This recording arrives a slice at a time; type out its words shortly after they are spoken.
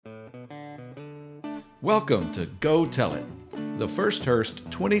Welcome to Go Tell It, the First Hurst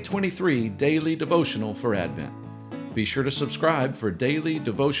 2023 daily devotional for Advent. Be sure to subscribe for daily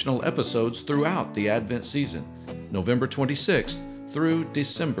devotional episodes throughout the Advent season, November 26th through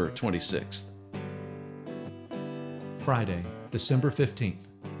December 26th. Friday, December 15th,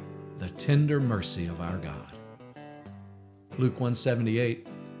 the tender mercy of our God. Luke 1:78,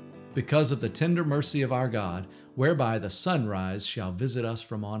 because of the tender mercy of our God, whereby the sunrise shall visit us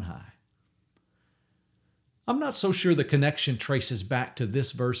from on high. I'm not so sure the connection traces back to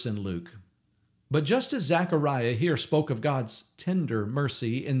this verse in Luke, but just as Zechariah here spoke of God's tender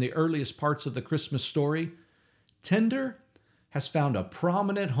mercy in the earliest parts of the Christmas story, tender has found a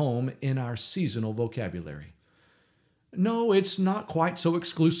prominent home in our seasonal vocabulary. No, it's not quite so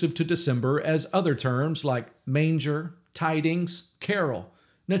exclusive to December as other terms like manger, tidings, carol,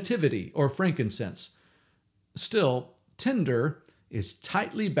 nativity, or frankincense. Still, tender is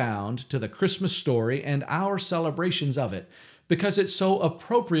tightly bound to the Christmas story and our celebrations of it because it so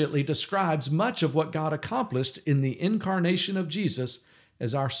appropriately describes much of what God accomplished in the incarnation of Jesus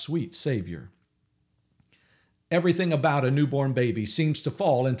as our sweet Savior. Everything about a newborn baby seems to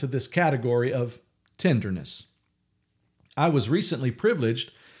fall into this category of tenderness. I was recently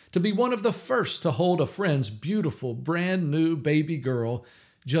privileged to be one of the first to hold a friend's beautiful, brand new baby girl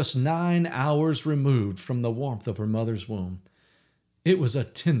just 9 hours removed from the warmth of her mother's womb. It was a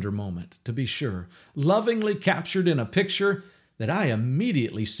tender moment, to be sure, lovingly captured in a picture that I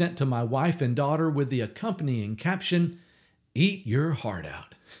immediately sent to my wife and daughter with the accompanying caption, "Eat your heart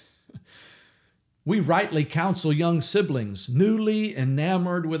out." We rightly counsel young siblings, newly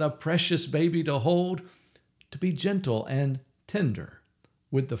enamored with a precious baby to hold, to be gentle and tender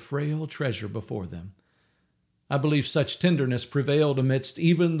with the frail treasure before them. I believe such tenderness prevailed amidst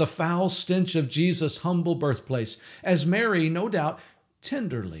even the foul stench of Jesus' humble birthplace, as Mary, no doubt,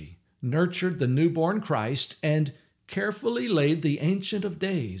 tenderly nurtured the newborn Christ and carefully laid the Ancient of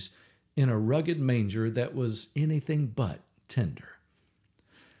Days in a rugged manger that was anything but tender.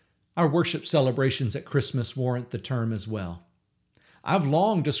 Our worship celebrations at Christmas warrant the term as well. I've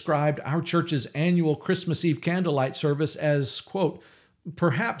long described our church's annual Christmas Eve candlelight service as, quote,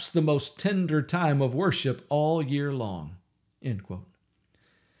 perhaps the most tender time of worship all year long, end quote.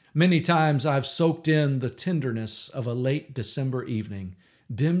 Many times I've soaked in the tenderness of a late December evening,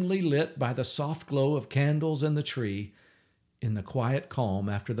 dimly lit by the soft glow of candles and the tree, in the quiet calm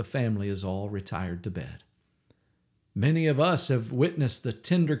after the family is all retired to bed. Many of us have witnessed the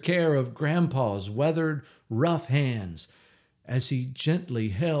tender care of Grandpa's weathered, rough hands as he gently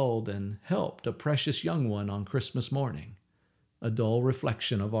held and helped a precious young one on Christmas morning, a dull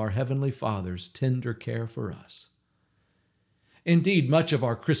reflection of our Heavenly Father's tender care for us. Indeed, much of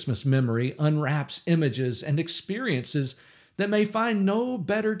our Christmas memory unwraps images and experiences that may find no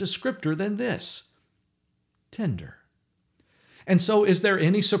better descriptor than this: tender. And so, is there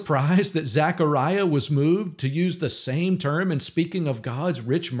any surprise that Zechariah was moved to use the same term in speaking of God's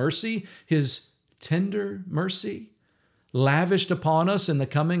rich mercy, His tender mercy, lavished upon us in the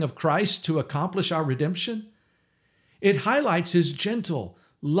coming of Christ to accomplish our redemption? It highlights His gentle,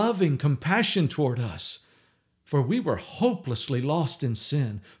 loving compassion toward us, for we were hopelessly lost in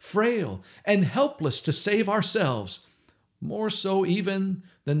sin, frail and helpless to save ourselves, more so even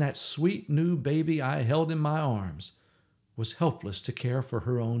than that sweet new baby I held in my arms was helpless to care for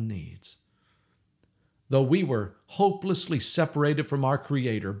her own needs. Though we were hopelessly separated from our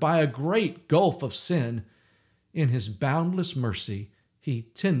Creator by a great gulf of sin, in His boundless mercy, He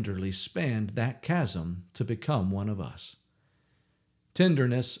tenderly spanned that chasm to become one of us.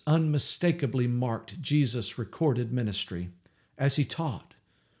 Tenderness unmistakably marked Jesus' recorded ministry as He taught,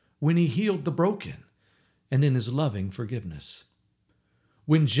 when He healed the broken, and in His loving forgiveness.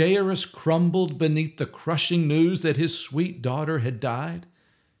 When Jairus crumbled beneath the crushing news that his sweet daughter had died,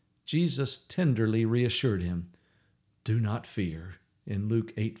 Jesus tenderly reassured him, "Do not fear," in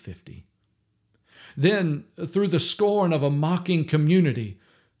Luke 8:50. Then, through the scorn of a mocking community,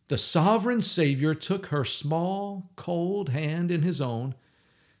 the sovereign Savior took her small, cold hand in His own,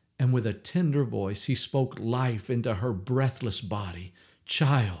 and with a tender voice He spoke life into her breathless body.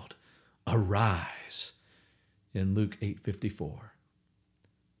 "Child, arise," in Luke 8:54.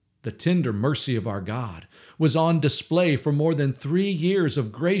 The tender mercy of our God was on display for more than 3 years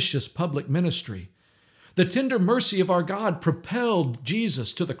of gracious public ministry. The tender mercy of our God propelled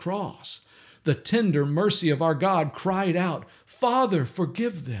Jesus to the cross. The tender mercy of our God cried out, "Father,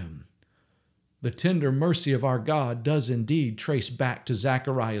 forgive them." The tender mercy of our God does indeed trace back to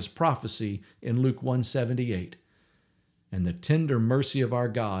Zechariah's prophecy in Luke 1:78. And the tender mercy of our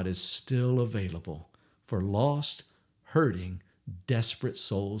God is still available for lost, hurting, desperate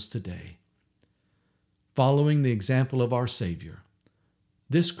souls today. following the example of our Savior.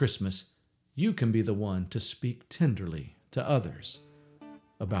 This Christmas, you can be the one to speak tenderly to others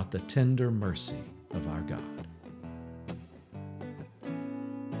about the tender mercy of our God.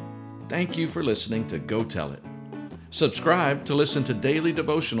 Thank you for listening to Go Tell It. Subscribe to listen to daily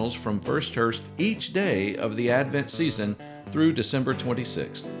devotionals from First Hurst each day of the Advent season through December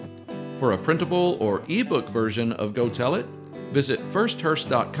 26th. For a printable or ebook version of Go Tell It, visit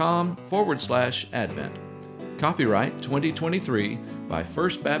firsthurst.com/Advent. Copyright 2023 by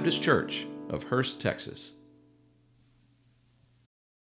First Baptist Church of Hurst, Texas.